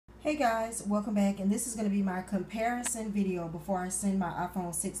Hey guys, welcome back, and this is going to be my comparison video before I send my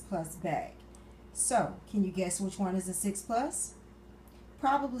iPhone 6 Plus back. So, can you guess which one is the 6 Plus?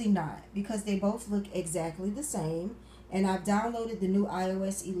 Probably not, because they both look exactly the same, and I've downloaded the new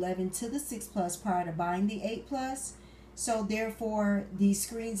iOS 11 to the 6 Plus prior to buying the 8 Plus, so therefore the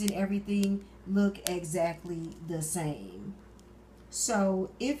screens and everything look exactly the same. So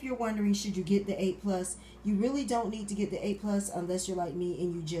if you're wondering, should you get the 8 Plus, you really don't need to get the 8 Plus unless you're like me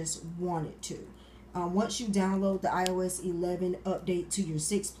and you just want it to. Once you download the iOS 11 update to your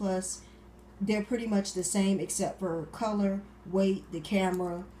 6 Plus, they're pretty much the same except for color, weight, the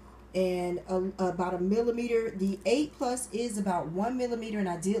camera, and about a millimeter. The 8 Plus is about 1 millimeter, and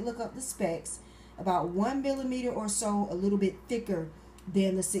I did look up the specs, about 1 millimeter or so, a little bit thicker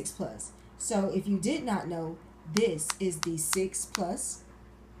than the 6 Plus. So if you did not know, this is the 6 Plus.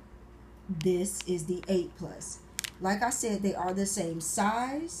 This is the 8 Plus. Like I said, they are the same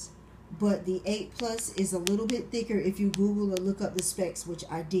size, but the 8 Plus is a little bit thicker if you Google or look up the specs, which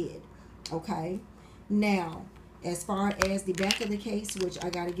I did. Okay. Now, as far as the back of the case, which I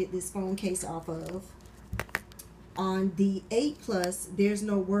got to get this phone case off of, on the 8 Plus, there's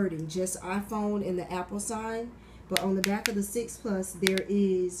no wording, just iPhone and the Apple sign. But on the back of the 6 Plus, there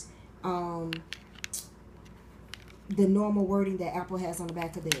is the normal wording that Apple has on the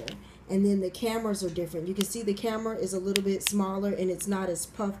back of there. And then the cameras are different. You can see the camera is a little bit smaller and it's not as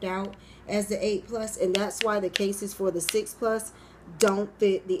puffed out as the 8 Plus, and that's why the cases for the 6 Plus don't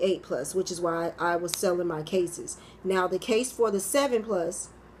fit the 8 Plus, which is why I was selling my cases. Now the case for the 7 Plus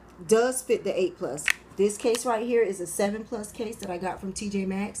does fit the 8 Plus. This case right here is a 7 Plus case that I got from TJ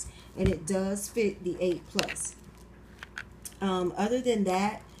Maxx, and it does fit the 8 Plus. Other than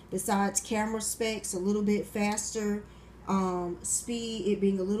that, besides camera specs, a little bit faster, speed, it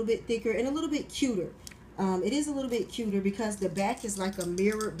being a little bit thicker and a little bit cuter. It is a little bit cuter because the back is like a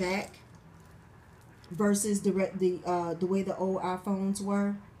mirrored back versus the way the old iPhones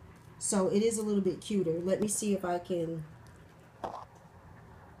were. So it is a little bit cuter. Let me see if I can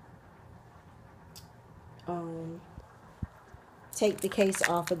take the case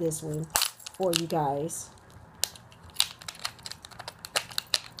off of this one for you guys.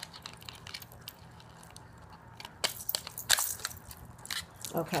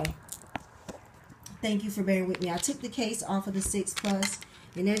 Okay, thank you for bearing with me. I took the case off of the 6 Plus,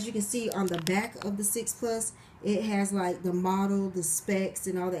 and as you can see on the back of the 6 Plus, it has like the model, the specs,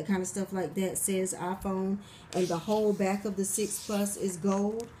 and all that kind of stuff like that. Says iPhone, and the whole back of the 6 Plus is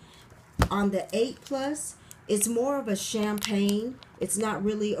gold. On the 8 Plus, it's more of a champagne. It's not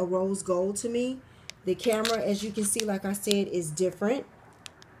really a rose gold to me. The camera, as you can see, like I said, is different.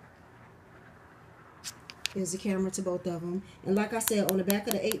 Here's the camera to both of them. And like I said, on the back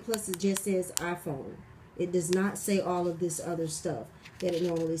of the 8 Plus, it just says iPhone. It does not say all of this other stuff that it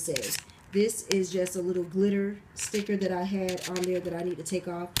normally says. This is just a little glitter sticker that I had on there that I need to take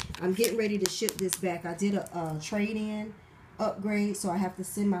off. I'm getting ready to ship this back. I did a trade-in upgrade, so I have to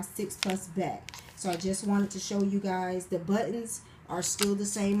send my 6 Plus back. So I just wanted to show you guys the buttons are still the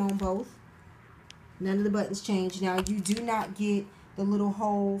same on both. None of the buttons change. Now, you do not get the little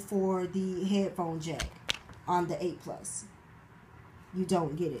hole for the headphone jack on the 8 Plus. You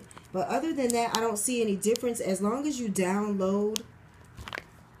don't get it. But other than that, I don't see any difference as long as you download.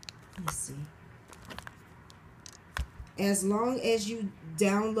 Let's see. As long as you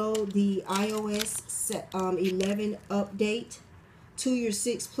download the iOS 11 update to your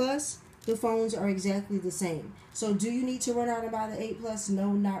 6 Plus, the phones are exactly the same. So do you need to run out and buy the 8 Plus?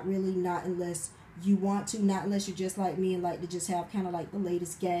 No, not really. Not unless you want to. Not unless you're just like me and like to just have kind of like the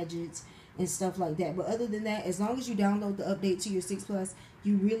latest gadgets and stuff like that. But other than that, as long as you download the update to your 6 Plus,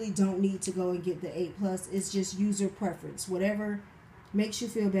 you really don't need to go and get the 8 Plus. It's just user preference. Whatever makes you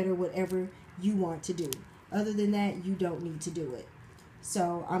feel better, whatever you want to do. Other than that, you don't need to do it.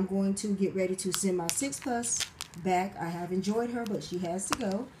 So I'm going to get ready to send my 6 Plus back. I have enjoyed her, but she has to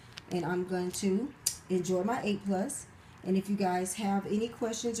go. And I'm going to enjoy my 8 Plus. And if you guys have any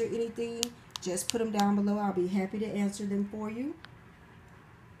questions or anything, just put them down below. I'll be happy to answer them for you.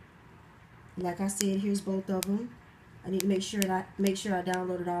 Like I said, here's both of them. I need to make sure I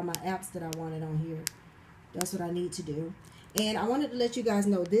downloaded all my apps that I wanted on here. That's what I need to do. And I wanted to let you guys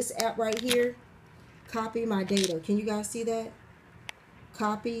know this app right here, Copy My Data. Can you guys see that?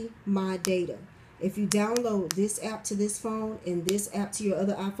 Copy My Data. If you download this app to this phone and this app to your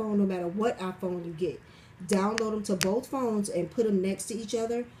other iPhone, no matter what iPhone you get, download them to both phones and put them next to each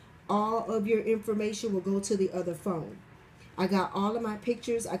other, all of your information will go to the other phone. I got all of my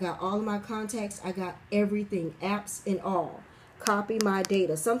pictures, I got all of my contacts, I got everything, apps and all. Copy My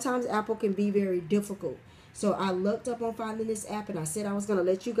Data. Sometimes Apple can be very difficult So I looked up on finding this app, and I said I was going to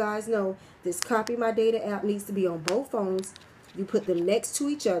let you guys know this Copy My Data app needs to be on both phones. You put them next to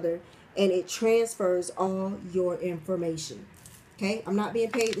each other, and it transfers all your information. Okay, I'm not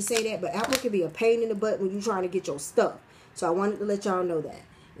being paid to say that, but Apple can be a pain in the butt when you're trying to get your stuff. So I wanted to let y'all know that.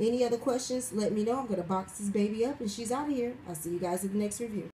 Any other questions, let me know. I'm going to box this baby up, and she's out of here. I'll see you guys in the next review.